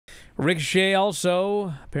Ricochet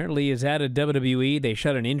also apparently is out of WWE. They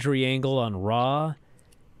shot an injury angle on Raw.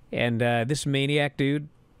 And this Maniac dude,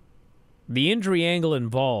 the injury angle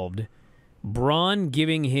involved Braun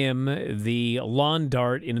giving him the lawn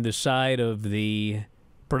dart into the side of the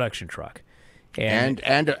production truck. And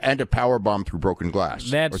a power bomb through broken glass.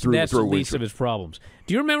 That's the least of his problems.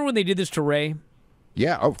 Do you remember when they did this to Ray?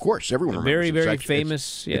 Yeah, of course. Everyone remembers. Very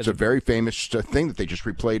famous. It's a very famous thing that they just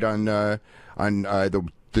replayed on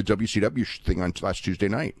the WCW thing on last Tuesday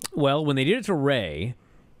night. Well, when they did it to Ray,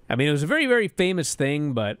 I mean, it was a very, very famous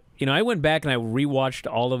thing, but, you know, I went back and I rewatched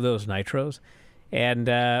all of those Nitros, and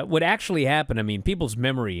what actually happened, I mean, people's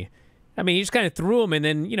memory, I mean, he just kind of threw him, and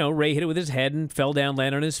then, you know, Ray hit it with his head and fell down,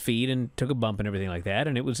 landed on his feet, and took a bump and everything like that,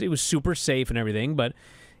 and it was super safe and everything, but,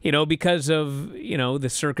 you know, because of, you know, the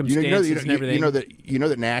circumstances and everything. You know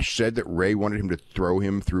that Nash said that Ray wanted him to throw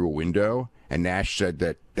him through a window, and Nash said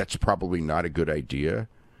that that's probably not a good idea.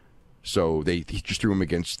 So he just threw him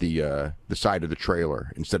against the side of the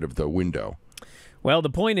trailer instead of the window. Well, the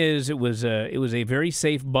point is, it was a very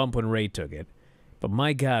safe bump when Ray took it. But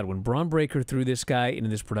my God, when Braun Breaker threw this guy into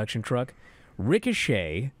this production truck,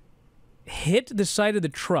 Ricochet hit the side of the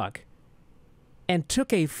truck and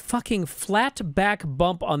took a fucking flat back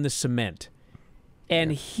bump on the cement.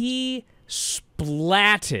 And he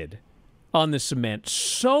splatted on the cement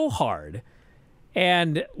so hard.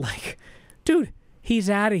 And, like, dude, he's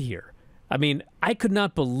out of here. I mean, I could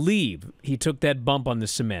not believe he took that bump on the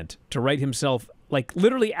cement to write himself, like,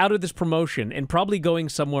 literally out of this promotion and probably going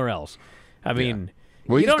somewhere else. I mean,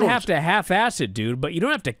 well, you don't have to half-ass it, dude, but you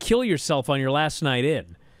don't have to kill yourself on your last night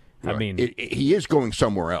in. Right. I mean, he is going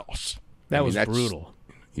somewhere else. That was brutal.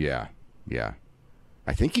 Yeah.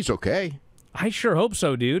 I think he's okay. I sure hope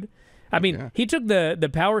so, dude. I mean, he took the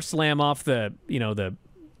power slam off the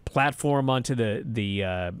platform onto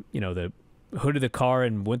the hood of the car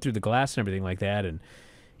and went through the glass and everything like that, and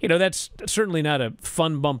you know, that's certainly not a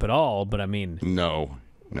fun bump at all, but I mean, no,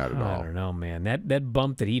 not at all. I don't know, man. That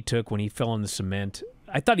bump that he took when he fell on the cement,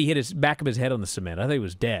 I thought he hit his back of his head on the cement. I thought he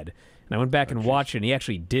was dead, and I went back and watched it, and he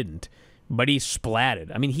actually didn't, but he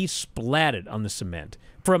splatted. I mean, he splatted on the cement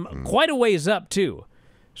from quite a ways up too.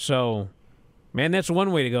 So, man, that's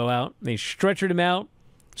one way to go out. They stretchered him out.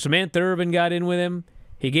 Samantha Irvin got in with him.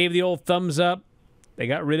 He gave the old thumbs up. They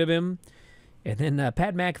got rid of him. And then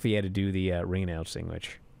Pat McAfee had to do the ring announcing,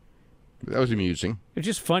 which... That was amusing. It's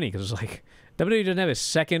just funny, because it's like, WWE doesn't have a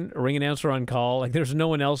second ring announcer on call. Like, there's no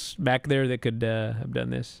one else back there that could have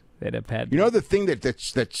done this. They'd have Pat... You know, the thing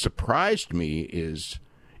that surprised me is,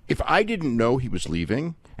 if I didn't know he was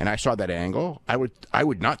leaving, and I saw that angle, I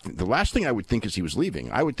would not... The last thing I would think is he was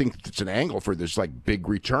leaving. I would think it's an angle for this, like, big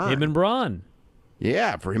return. Him and Braun.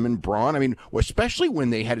 Yeah, for him and Braun. I mean, especially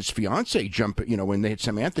when they had his fiance jump, you know, when they had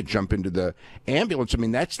Samantha jump into the ambulance. I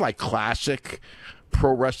mean, that's like classic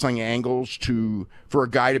pro wrestling angles for a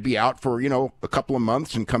guy to be out for, you know, a couple of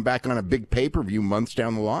months and come back on a big pay-per-view months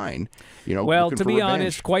down the line. You know, well, to be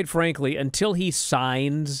honest, quite frankly, until he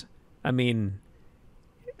signs, I mean,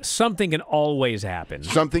 something can always happen.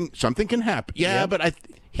 Something can happen. Yeah, but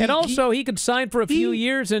he could sign for a few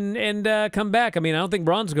years and come back. I mean, I don't think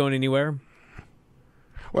Braun's going anywhere.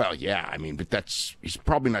 Well, yeah, I mean, but he's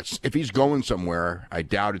probably not. If he's going somewhere, I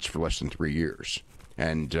doubt it's for less than 3 years.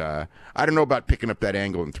 And I don't know about picking up that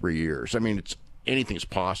angle in 3 years. I mean, anything's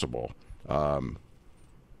possible,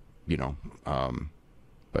 you know.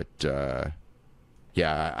 But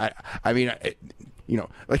yeah, I mean, you know,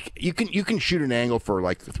 like you can shoot an angle for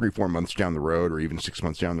like 3-4 months down the road, or even 6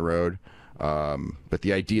 months down the road. But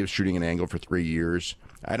the idea of shooting an angle for 3 years,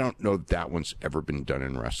 I don't know that one's ever been done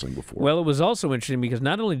in wrestling before. Well, it was also interesting because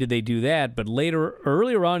not only did they do that, but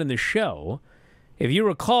earlier on in the show, if you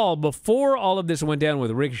recall, before all of this went down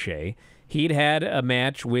with Ricochet, he'd had a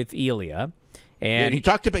match with Ilya. And he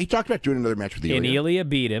talked about doing another match with Ilya. And Ilya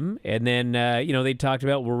beat him. And then, you know, they talked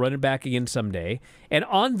about, we'll run it back again someday. And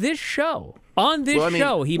on this show,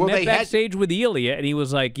 he met backstage with Ilya, and he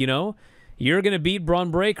was like, you know, you're going to beat Braun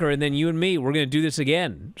Breaker, and then you and me, we're going to do this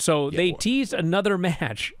again. So they teased another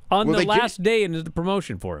match on the last day into the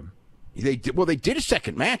promotion for him. They did a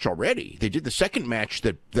second match already. They did the second match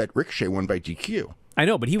that Ricochet won by DQ. I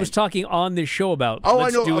know, but he was talking on this show about,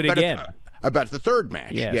 let's do it again. About the third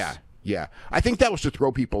match. Yes. Yeah. I think that was to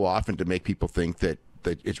throw people off and to make people think that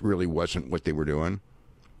it really wasn't what they were doing.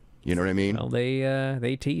 You know what I mean? Well,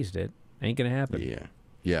 they teased it. Ain't going to happen.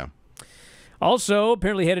 Yeah. Also,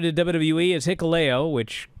 apparently headed to WWE is Hikuleo,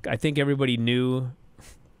 which I think everybody knew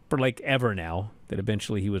for like ever now that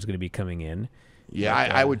eventually he was going to be coming in.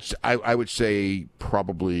 Yeah, but, I would say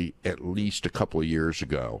probably at least a couple of years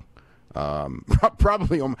ago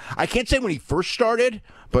Probably, I can't say when he first started,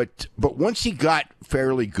 but once he got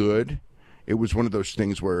fairly good, it was one of those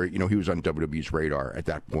things where, you know, he was on WWE's radar at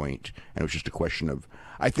that point, and it was just a question of,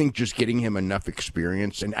 I think, just getting him enough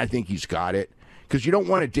experience, and I think he's got it, because you don't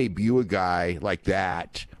want to debut a guy like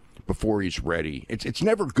that before he's ready. It's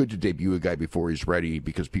never good to debut a guy before he's ready,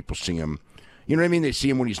 because people see him, you know what I mean? They see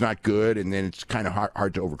him when he's not good, and then it's kind of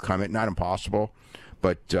hard to overcome it. Not impossible,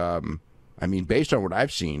 but I mean, based on what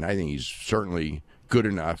I've seen, I think he's certainly good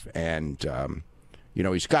enough, and you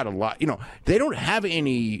know, he's got a lot. You know, they don't have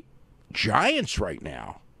any giants right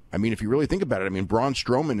now. I mean, if you really think about it, I mean, Braun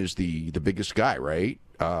Strowman is the biggest guy, right?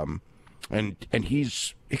 And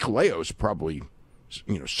he's Hikuleo is probably,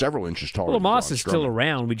 you know, several inches taller. Well, than Moss Braun is Strowman. still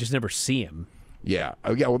around. We just never see him. Yeah.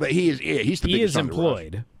 Oh, yeah. Well, he is. Yeah, he's the He biggest is on the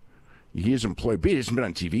employed. roster. He is employed, but he hasn't been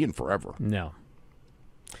on TV in forever. No.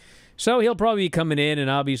 So he'll probably be coming in, and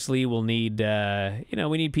obviously we'll need, you know,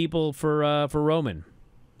 we need people for Roman.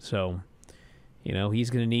 So, you know, he's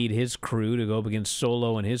going to need his crew to go up against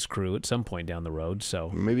Solo and his crew at some point down the road. So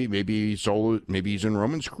maybe Solo, maybe he's in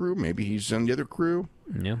Roman's crew, maybe he's in the other crew.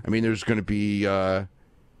 Yeah. I mean, there's going to be, you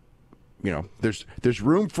know, there's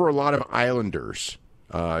room for a lot of Islanders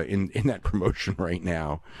in that promotion right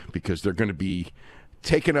now, because they're going to be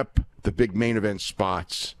taking up the big main event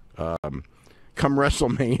spots come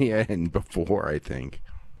WrestleMania and before, I think.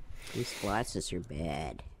 These glasses are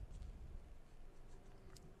bad.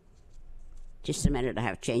 Just a minute, I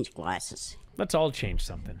have to change glasses. Let's all change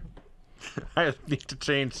something. I need to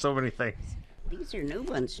change so many things. These are new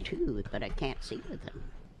ones too, but I can't see with them.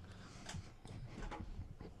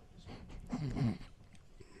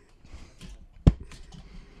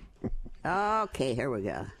 Okay, here we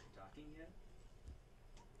go.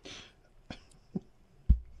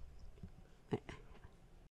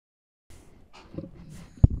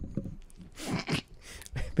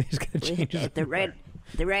 He's going to change his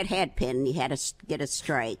The red hat pin, you had to get a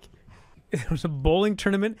strike. There was a bowling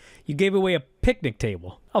tournament. You gave away a picnic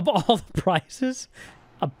table. Of all the prizes,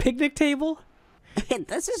 a picnic table?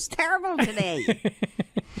 This is terrible today.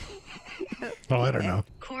 Oh, I don't know.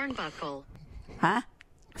 Cornbuckle. Huh?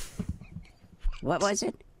 What was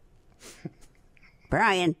it?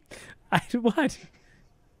 Brian, What?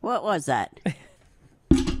 what was that?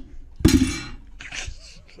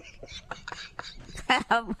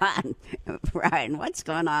 Come on, Brian, what's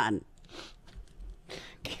going on?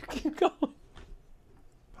 Keep going.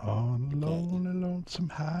 On the lonely, lonesome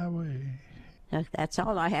highway. Look, that's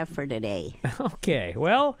all I have for today. Okay,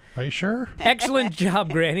 well, Are you sure? excellent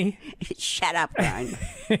job, Granny. Shut up, Brian.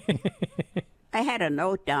 I had a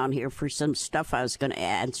note down here for some stuff I was going to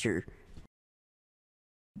answer.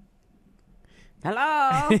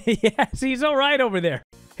 Hello? Yes, he's all right over there.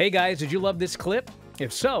 Hey, guys, did you love this clip?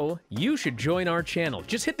 If so, you should join our channel.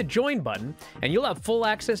 Just hit the join button, and you'll have full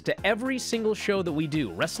access to every single show that we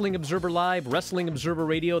do. Wrestling Observer Live, Wrestling Observer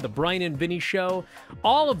Radio, The Brian and Vinny Show,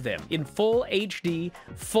 all of them in full HD,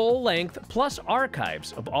 full length, plus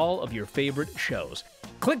archives of all of your favorite shows.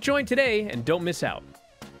 Click join today and don't miss out.